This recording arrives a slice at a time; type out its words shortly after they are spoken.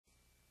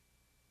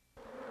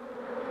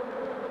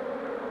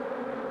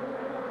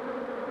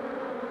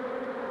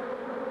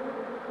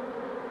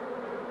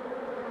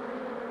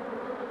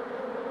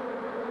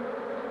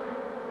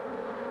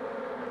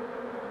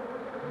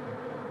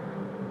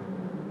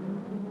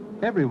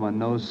Everyone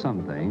knows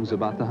some things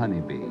about the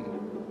honeybee.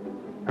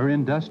 Her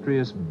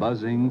industrious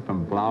buzzing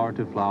from flower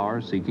to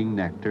flower seeking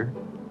nectar,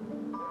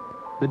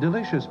 the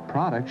delicious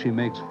product she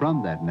makes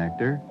from that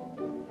nectar,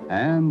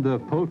 and the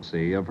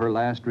potency of her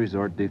last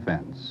resort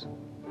defense.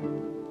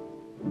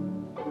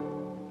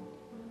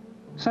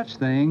 Such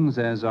things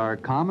as are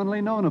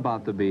commonly known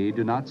about the bee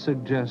do not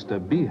suggest a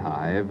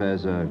beehive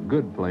as a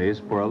good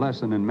place for a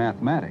lesson in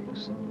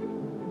mathematics.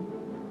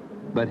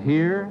 But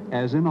here,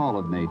 as in all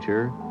of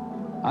nature,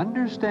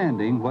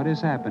 understanding what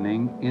is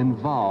happening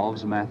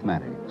involves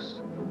mathematics.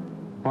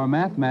 For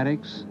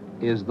mathematics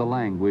is the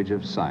language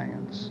of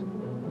science.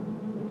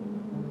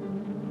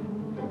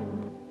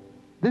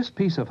 This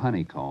piece of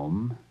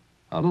honeycomb,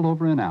 a little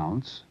over an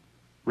ounce,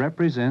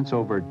 represents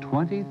over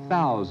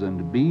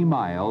 20,000 bee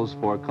miles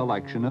for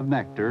collection of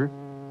nectar,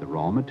 the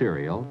raw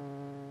material,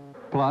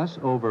 plus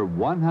over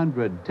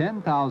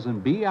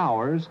 110,000 bee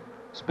hours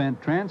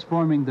spent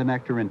transforming the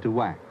nectar into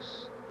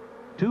wax,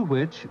 to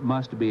which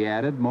must be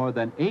added more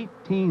than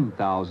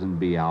 18,000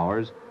 bee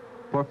hours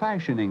for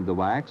fashioning the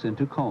wax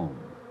into comb,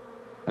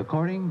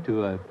 according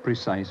to a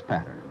precise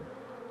pattern.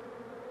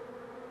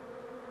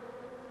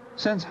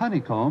 Since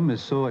honeycomb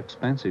is so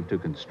expensive to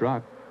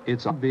construct,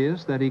 it's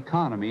obvious that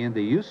economy in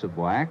the use of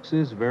wax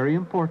is very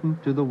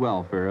important to the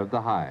welfare of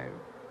the hive.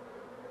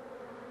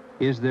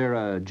 Is there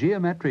a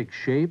geometric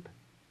shape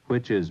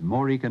which is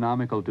more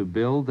economical to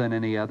build than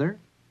any other?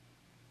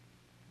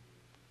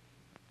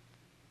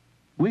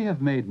 We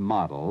have made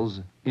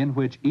models in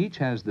which each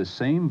has the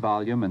same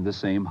volume and the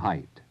same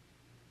height.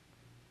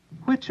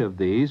 Which of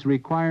these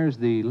requires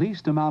the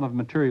least amount of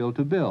material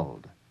to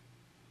build?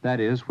 That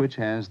is, which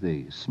has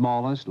the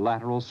smallest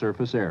lateral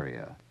surface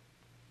area?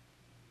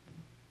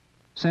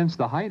 Since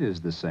the height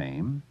is the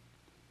same,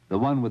 the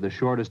one with the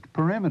shortest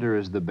perimeter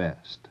is the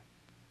best.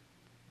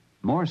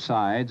 More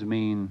sides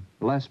mean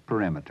less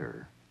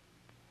perimeter.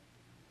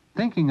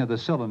 Thinking of the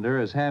cylinder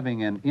as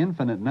having an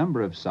infinite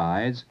number of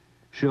sides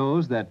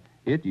shows that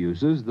it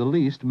uses the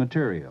least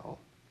material.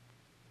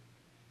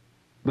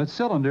 But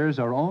cylinders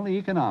are only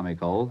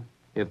economical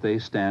if they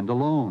stand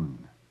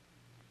alone.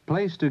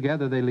 Placed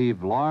together, they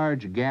leave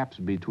large gaps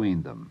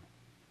between them.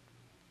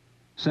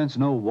 Since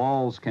no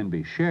walls can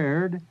be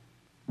shared,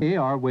 they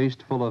are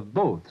wasteful of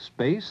both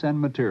space and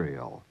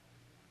material.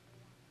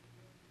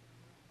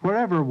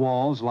 Wherever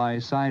walls lie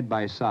side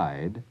by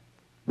side,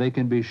 they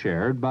can be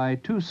shared by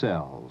two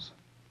cells.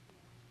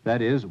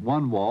 That is,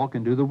 one wall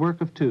can do the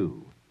work of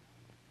two.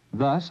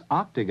 Thus,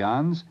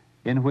 octagons,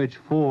 in which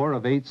 4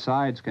 of 8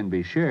 sides can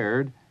be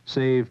shared,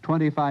 save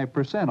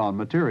 25% on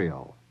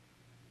material.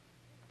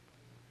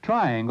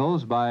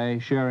 Triangles, by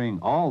sharing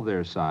all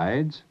their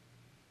sides,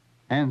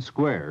 and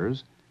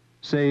squares,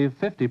 save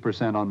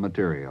 50% on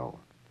material.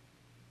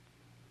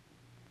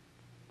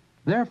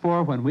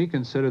 Therefore, when we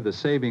consider the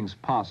savings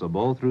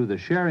possible through the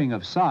sharing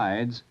of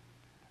sides,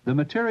 the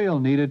material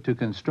needed to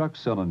construct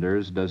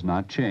cylinders does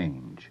not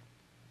change.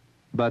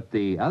 But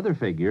the other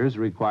figures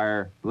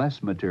require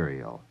less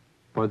material,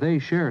 for they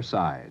share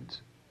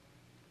sides.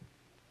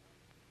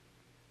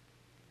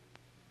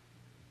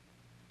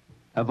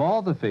 Of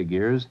all the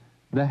figures,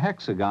 the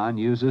hexagon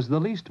uses the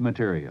least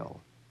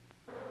material.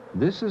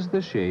 This is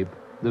the shape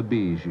the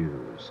bees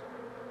use.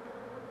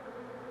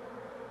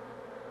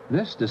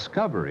 This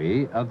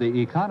discovery of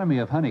the economy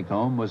of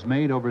honeycomb was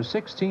made over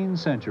 16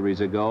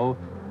 centuries ago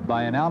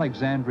by an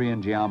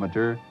Alexandrian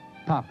geometer,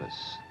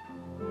 Pappus.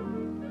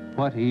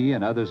 What he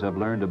and others have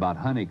learned about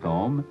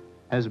honeycomb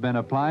has been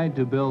applied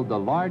to build the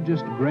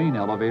largest grain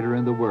elevator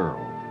in the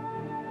world.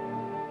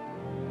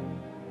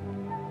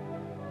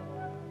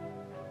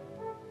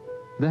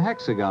 The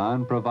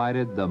hexagon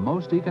provided the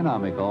most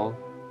economical,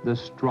 the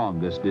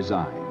strongest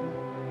design.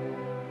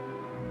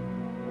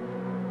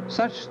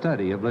 Such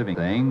study of living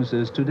things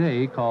is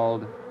today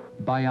called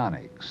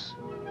bionics.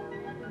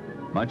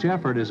 Much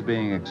effort is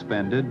being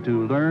expended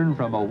to learn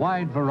from a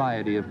wide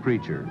variety of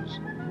creatures,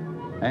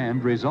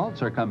 and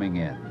results are coming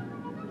in.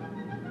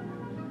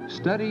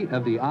 Study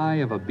of the eye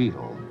of a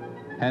beetle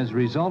has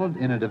resulted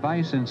in a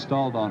device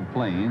installed on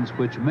planes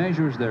which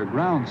measures their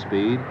ground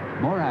speed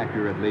more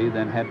accurately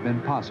than had been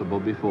possible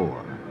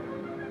before.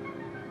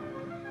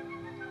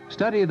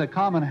 Study of the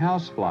common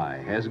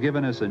housefly has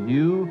given us a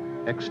new,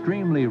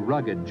 extremely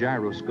rugged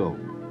gyroscope.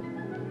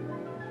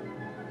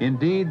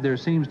 Indeed, there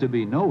seems to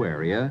be no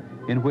area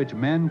in which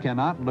men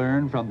cannot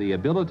learn from the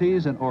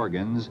abilities and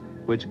organs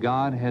which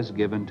God has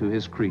given to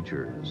his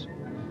creatures.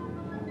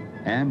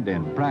 And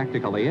in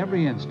practically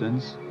every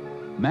instance,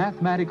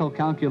 mathematical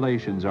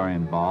calculations are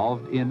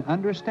involved in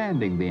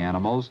understanding the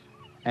animals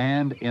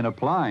and in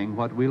applying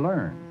what we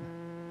learn.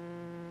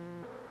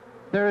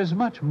 There is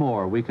much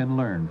more we can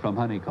learn from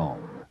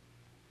honeycomb.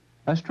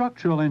 A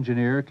structural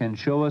engineer can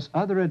show us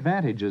other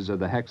advantages of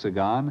the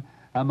hexagon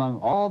among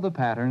all the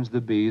patterns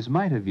the bees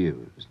might have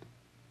used.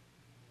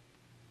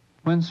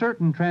 When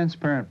certain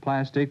transparent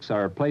plastics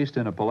are placed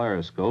in a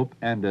polariscope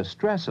and a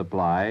stress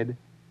applied,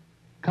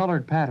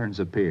 colored patterns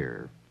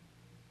appear.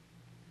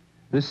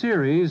 The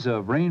series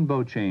of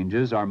rainbow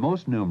changes are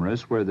most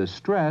numerous where the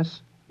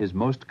stress is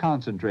most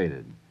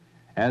concentrated,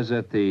 as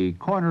at the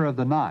corner of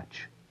the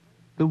notch,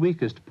 the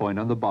weakest point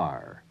on the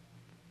bar.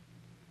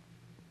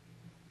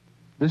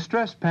 The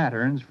stress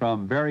patterns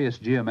from various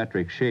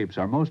geometric shapes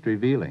are most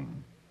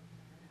revealing.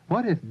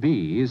 What if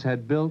bees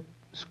had built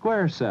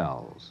square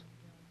cells?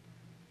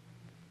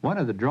 One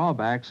of the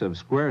drawbacks of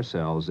square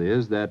cells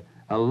is that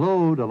a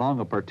load along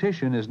a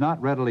partition is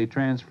not readily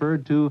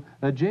transferred to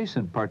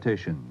adjacent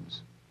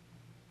partitions.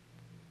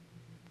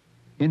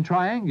 In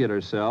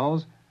triangular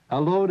cells, a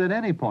load at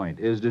any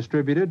point is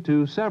distributed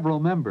to several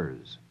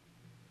members.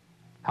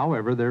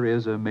 However, there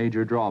is a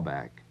major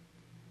drawback.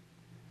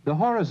 The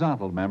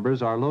horizontal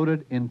members are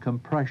loaded in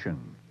compression.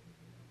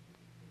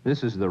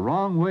 This is the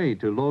wrong way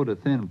to load a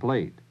thin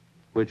plate,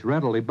 which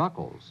readily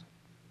buckles.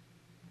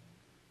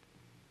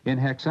 In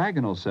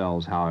hexagonal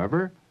cells,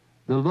 however,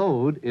 the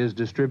load is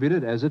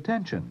distributed as a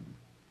tension.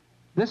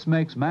 This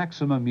makes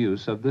maximum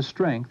use of the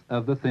strength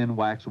of the thin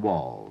wax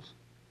walls.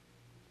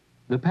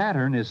 The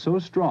pattern is so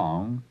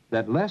strong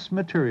that less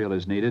material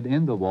is needed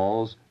in the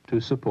walls to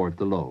support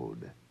the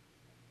load.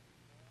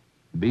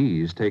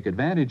 Bees take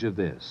advantage of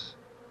this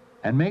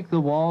and make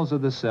the walls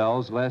of the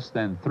cells less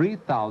than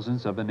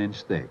 3/1000ths of an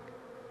inch thick,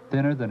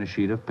 thinner than a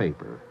sheet of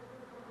paper.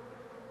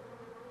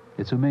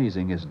 It's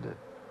amazing, isn't it?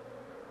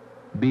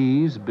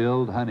 Bees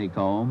build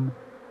honeycomb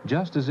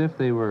just as if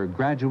they were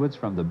graduates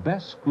from the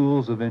best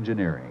schools of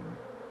engineering,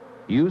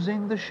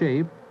 using the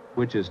shape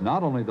which is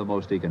not only the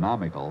most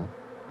economical,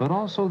 but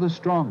also the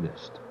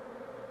strongest.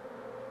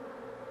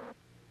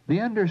 The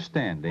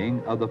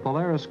understanding of the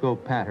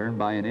polariscope pattern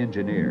by an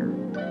engineer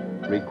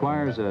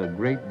requires a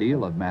great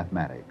deal of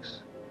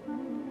mathematics.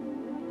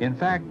 In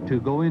fact, to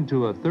go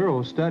into a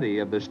thorough study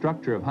of the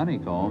structure of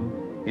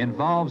honeycomb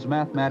involves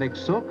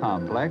mathematics so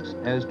complex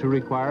as to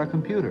require a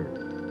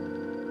computer.